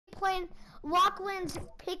join Lachlan's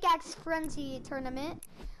Pickaxe Frenzy tournament.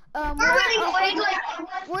 We're at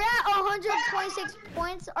 126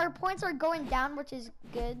 points. Our points are going down, which is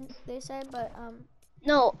good, they said, but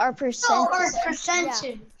No, our percentage. No, our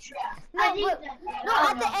percentage. Yeah. No,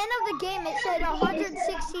 at the end of the game it said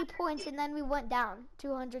 160 points, and then we went down to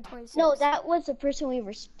 126. No, that was the person we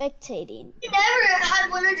were spectating. We never had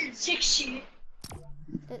 160.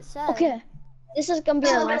 It said. Okay, this is gonna be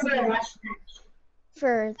our last match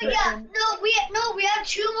for the Yeah, no, we have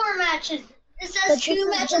 2 more matches. It says 2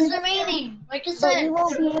 matches remaining. Like it But said. we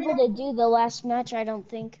won't be able to do the last match, I don't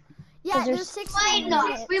think. Yeah, there's 6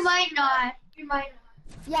 minutes. We might not.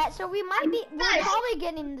 Yeah, so we're probably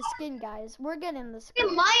getting the skin, guys. We're getting the skin.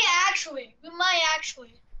 We might actually.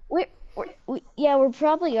 We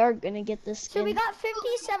probably are gonna get this skin. So we got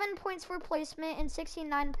 57 points for placement and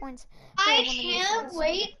 69 points for I eliminations. can't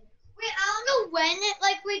wait. I don't know when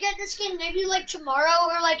we get the skin. Maybe like tomorrow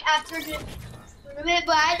or like after the tournament.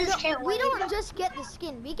 But I just can't wait. We don't just get the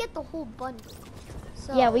skin. We get the whole bundle.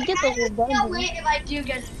 So Yeah, we get the whole bundle. I can't wait if I do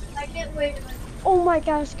get it. I can't wait if I do. Oh my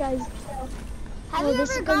gosh, guys. Have you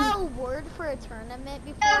ever got a award for a tournament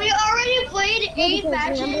before? Have you already played 8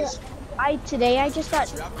 matches? Today I just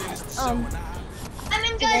got I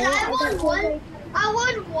mean, guys, I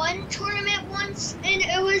won one tournament once, and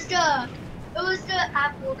it was the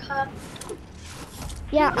Apple Cup.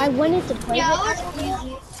 Yeah, I wanted to play Yeah, it, it was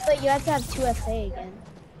easy. but you have to have 2FA again.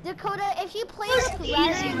 Dakota, if you played with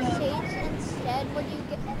Ryan and Sage instead, would you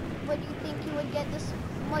think you would get this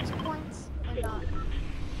much points or not?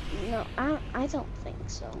 No, I don't think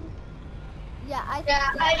so. Yeah, I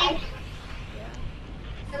think.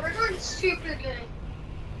 Yeah, we're doing super good.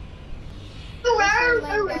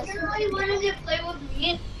 Ryan originally wanted to play with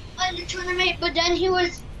me on the tournament, but then he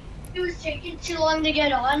was taking too long to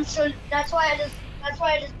get on, so that's why I just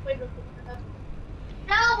played with him.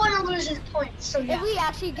 Now I want to lose his points. So yeah. If we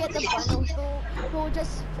actually get the bundle, we'll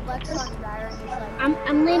just flex on Ryan. He's like,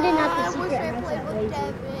 I'm landing at the I wish secret I house played at with Lazy.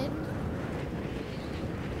 Devin.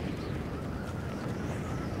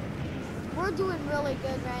 We're doing really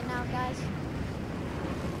good right now, guys.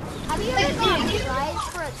 Have you ever got prize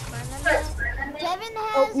for a tournament? Devin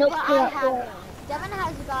has, nope, but I haven't. Devin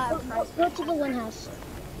has got a prize. Go to the one house.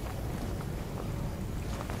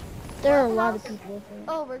 There are a lot of people.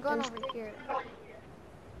 Oh, we're going over here.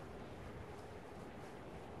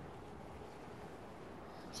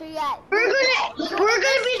 So yeah, We're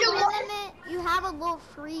gonna be the tournament. You have a little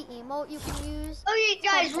free emote you can use. Okay,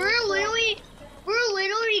 guys, we're literally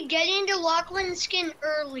getting the Lachlan skin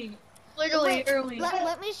early. Early.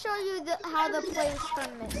 Let me show you how to play this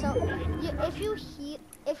tournament. So,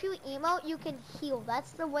 if you emote, you can heal.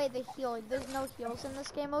 That's the way to heal. There's no heals in this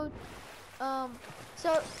game mode.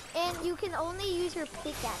 And you can only use your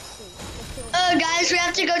pickaxes. Guys, we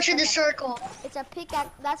have to go to the circle. It's a pickaxe.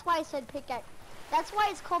 That's why I said pickaxe. That's why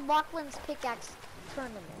it's called Lachlan's Pickaxe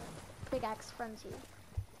Tournament. Pickaxe Frenzy.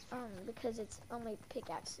 Because it's only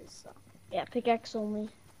pickaxes. So. Yeah, pickaxe only.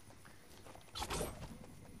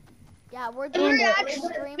 Yeah, we're doing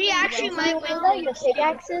extremely we actually might win. Without your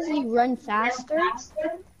pickaxes, you run faster.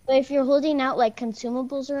 But if you're holding out like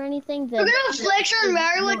consumables or anything, then we're gonna flex on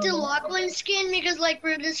Mary with the Lachlan skin because we're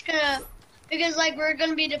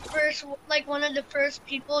gonna be the first, one of the first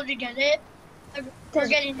people to get it. We're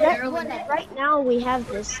getting there. Right now we have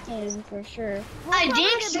this skin for sure. I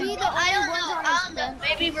think so. I don't know.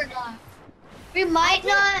 Maybe we're not. We might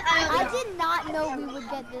not. I did not know we would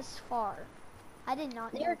get this far. I did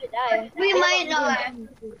not know. Neither did I. We might not.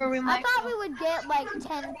 Or we might. I thought we would get like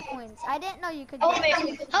 10 points. I didn't know you could get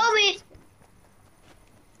Help me!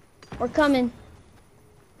 We're coming.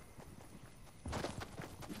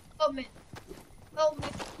 Help me.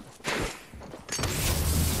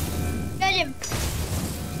 Get him.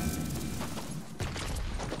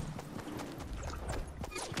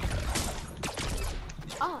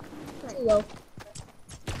 Oh, hello.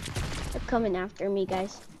 They're coming after me,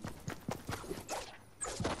 guys.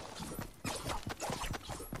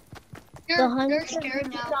 The hunter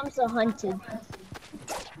becomes a hunted.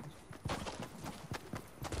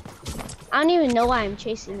 I don't even know why I'm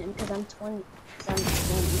chasing him because I'm 20.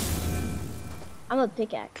 I'm a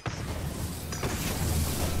pickaxe.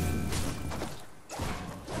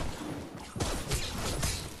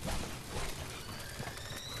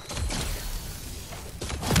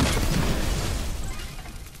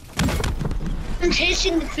 I'm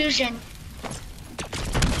chasing the fusion.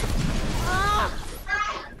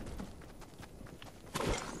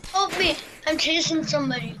 Help me! I'm chasing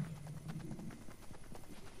somebody.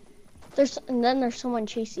 And then there's someone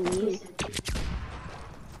chasing you.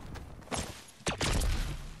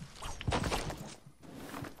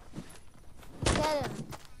 get him.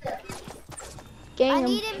 Gang I him.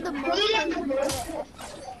 need him the most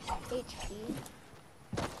HP.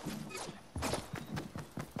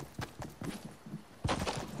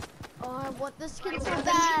 Oh, I want this skin so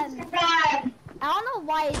bad. I don't know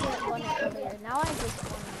why I didn't want it earlier. Now I just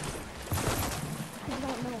want it. I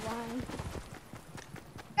don't know why.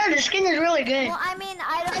 Yeah, the skin is really good. Well, I mean,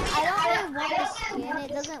 I don't really want the skin. It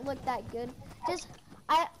doesn't look that good. Just,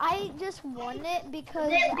 I just want it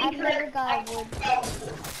because I've never got a wood.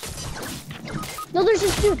 No, there's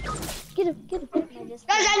this dude. Get him, get him. Guys,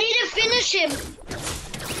 I need to finish him.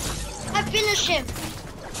 I finished him.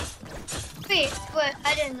 Wait, but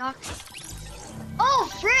I didn't knock him. Oh,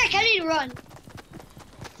 frick, I need to run.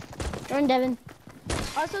 Run, Devin.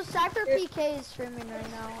 Also, Cypher PK is streaming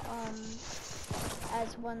right now.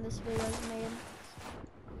 As when this video is made.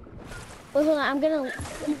 Wait, hold on. I'm gonna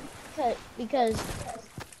cut because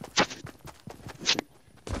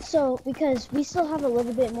we still have a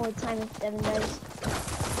little bit more time if Devin does.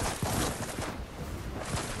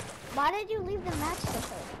 Why did you leave the match to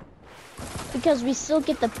her? Because we still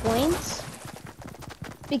get the points.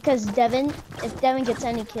 Because if Devin gets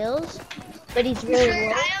any kills, but he's really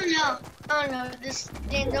low. I don't know. I don't know. This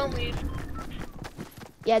Dane, don't leave.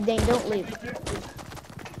 Yeah, Dane, don't leave.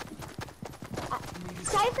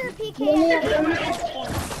 Cypher PK.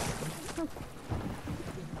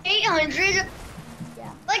 800?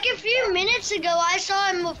 Yeah. Like a few minutes ago, I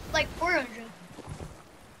saw him with like 400.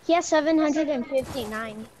 He has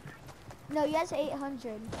 759. No, he has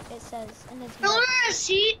 800. It says, and it's.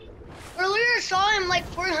 Earlier I saw him like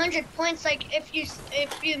 400 points like a few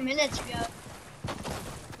minutes ago.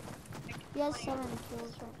 He has 7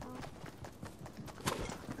 kills right now.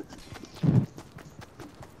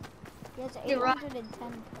 He has 810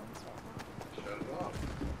 points right now.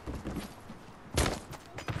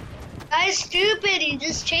 Guy's stupid. He's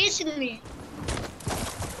just chasing me.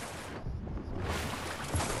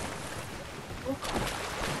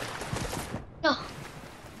 No.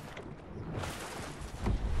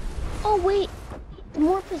 Oh wait, the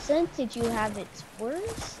more percentage you have, it's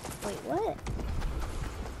worse. Wait, what?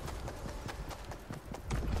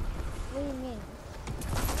 What do you mean?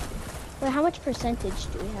 Wait, how much percentage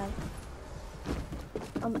do we have?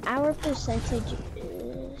 Our percentage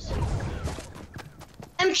is.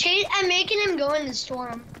 I'm making him go in the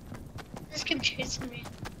storm. Just keep chasing me.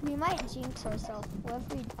 We might jinx ourselves. What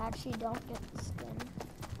if we actually don't get the skin?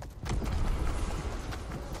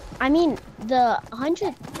 I mean, the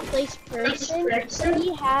 100th place person,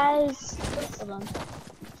 he has. Hold on.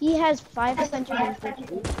 He has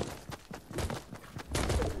 550.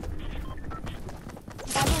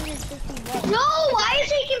 550 what? No, why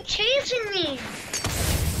is he keep chasing me?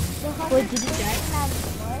 Wait, did you die?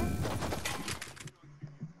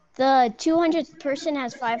 The 200th person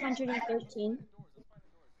has 513.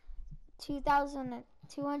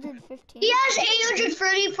 2,215. He has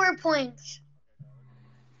 834 points.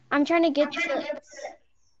 I'm trying to get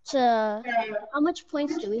to how much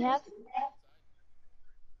points do we have?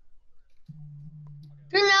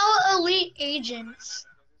 You're now elite agents.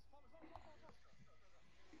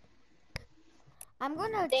 I'm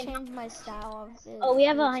gonna change my style of this. Oh, we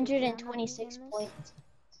have 126 points.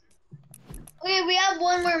 Okay, we have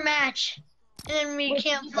one more match, and then we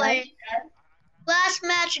can't play. Last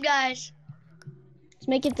match, guys. Let's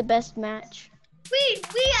make it the best match. We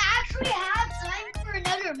actually have time for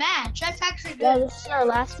another match. That's actually Yeah, good. this is our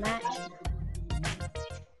last match.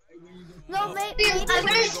 No, maybe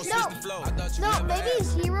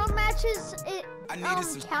zero matches. It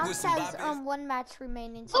counts as one match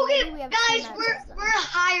remaining. So Okay, maybe we have guys, 2 we're matches then.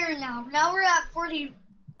 higher now. Now we're at 40%.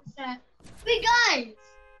 Wait, guys.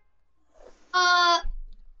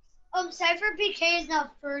 Cypher PK is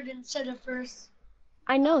now third instead of first.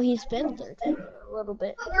 I know he's been third for a little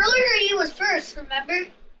bit. Earlier he was first, remember?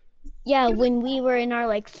 Yeah, when we were in our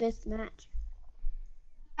like 5th match.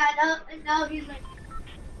 And now he's like.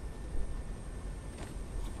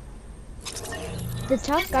 The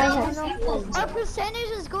top guy has. Our percentage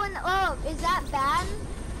is going up. Is that bad?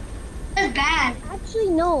 That's bad. Actually,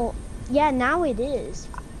 no. Yeah, now it is.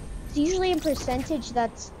 It's usually a percentage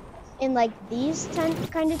that's in like these kind of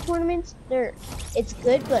tournaments. It's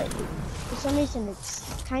good, but for some reason it's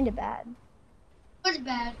kind of bad. What's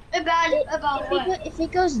bad? Bad about what? If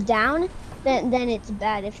it goes down, then it's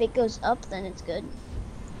bad. If it goes up, then it's good.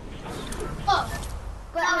 Oh.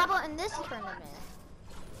 But how about in this tournament?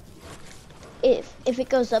 If it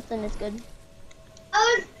goes up, then it's good.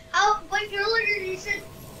 Like earlier you said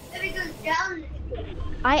if it goes down.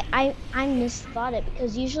 I misthought it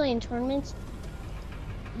because usually in tournaments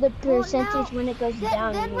the Well, percentage now, when it goes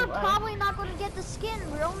down. then we're anyway. probably not going to get the skin.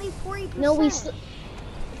 We're only 40%. No,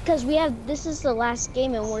 because this is the last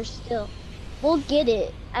game and we'll get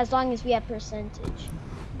it as long as we have percentage.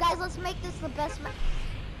 Guys, let's make this the best match.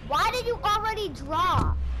 Why did you already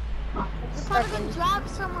drop? You're probably going to drop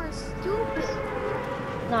somewhere stupid.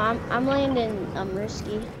 No, I'm landing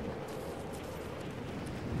risky.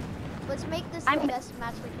 Let's make this the best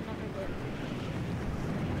match we can ever do.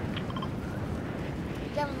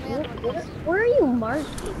 Devin, Where are you marking?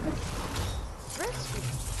 Risky.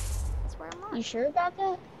 That's where I'm marking. You sure about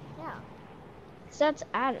that? Yeah. 'Cause that's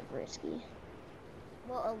out of risky.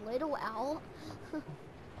 Well, a little out.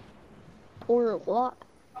 Or what?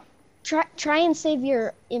 Try and save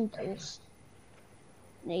your impulse,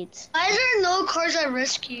 Nate. Why is there no cars at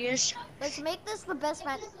riskiest? Let's make this the best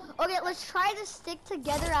match. Okay, let's try to stick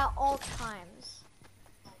together at all times.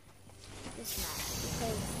 This match,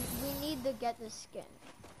 because we need to get this skin.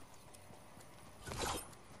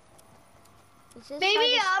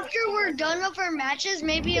 Maybe after we're done with our matches,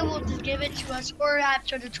 maybe it will just give it to us, or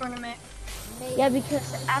after the tournament. Maybe. Yeah,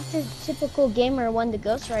 because after Typical Gamer won the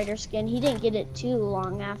Ghost Rider skin, he didn't get it too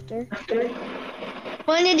long after.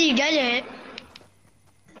 When did he get it?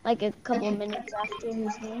 Like a couple of minutes after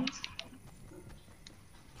his games.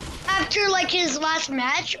 After like his last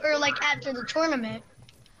match, or like after the tournament?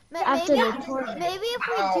 After the tournament. Maybe if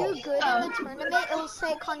we do good in the tournament, it'll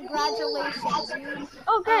say congratulations.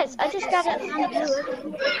 Oh guys, I just got it on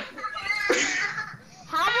viewer.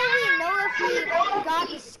 How will we know if we got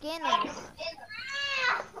the skin or not?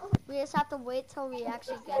 We just have to wait till we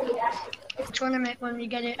actually get it. Tournament when we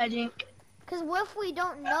get it, I think. Cause what if we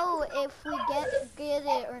don't know if we get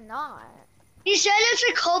it or not? He said it's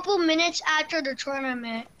a couple minutes after the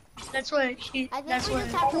tournament. That's what he. I think that's we what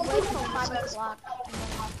just have to wait till 5 o'clock.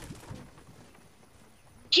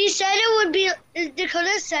 He said it would be.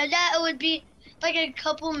 Dakota said that it would be like a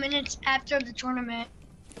couple minutes after the tournament.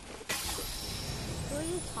 Who are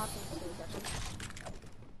you talking to, Devin?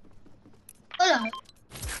 Hold on.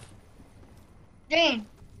 Dane,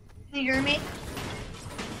 can you hear me?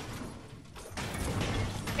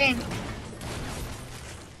 Dane.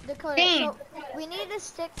 Dakota, Dane. so we need to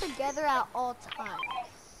stick together at all times.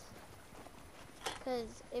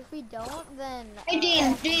 Cause if we don't, then Hey,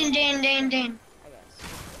 Dane. I guess.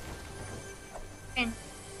 Dane.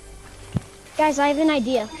 Guys, I have an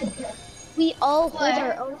idea. We all hold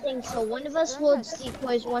our own thing, so one of us holds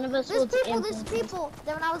decoys, one of us holds impulses. There's people.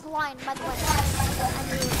 Then when I was lying, by the way. I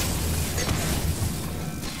knew it.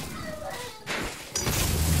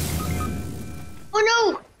 Oh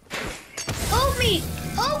no! Help me!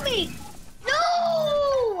 Help me!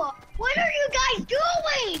 No! What are you guys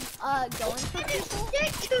doing? Going for people?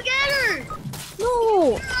 Stick together!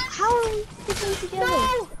 No! How are we sticking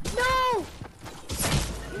together? No!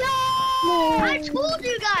 I told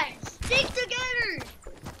you guys! Stick together!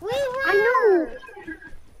 We were. I know!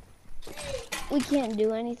 We can't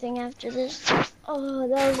do anything after this. Oh,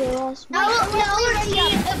 that was a loss. Now let's see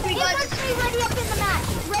if we got. Let's be ready up in the match.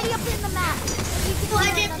 Ready up in the match. No,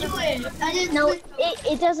 I didn't do it. I didn't No, do it.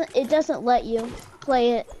 it doesn't let you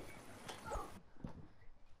play it.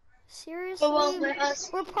 Seriously? It won't let us.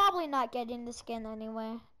 We're probably not getting the skin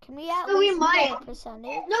anyway. Can we at No, we least might. get a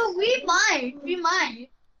percentage? No, we might. We might.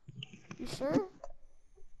 You sure?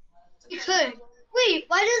 We could. Wait,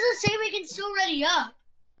 why does it say we can still ready up?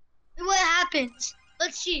 And what happens?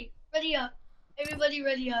 Let's see. Ready up. Everybody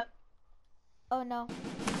ready up. Oh no.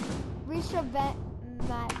 Reach event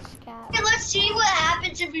match cap. Okay, let's see what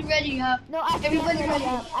happens if we ready up. No, I can't Everybody ready ready.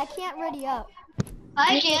 up. I can't ready up.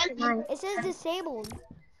 I can. It says disabled.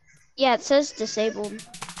 Yeah, it says disabled.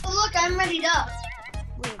 Oh, look, I'm ready up.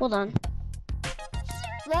 Hold on.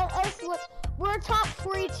 Let us look. We're top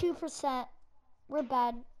 42%. We're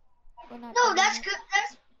bad. We're not No, good that's enough.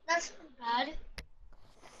 good. That's not bad.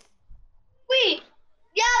 Wait.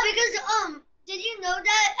 Yeah, because did you know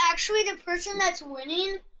that actually the person that's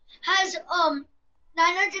winning has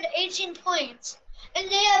 918 points and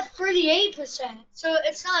they have 38%. So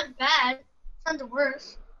it's not bad. It's not the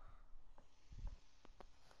worst.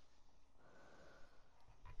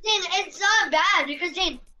 Dane, it's not bad because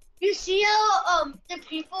Dane, you see how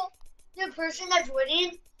the person that's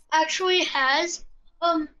winning actually has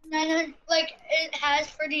 900, like it has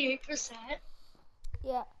 38%.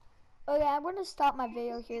 Yeah. Okay, I'm gonna stop my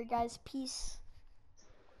video here, guys. Peace.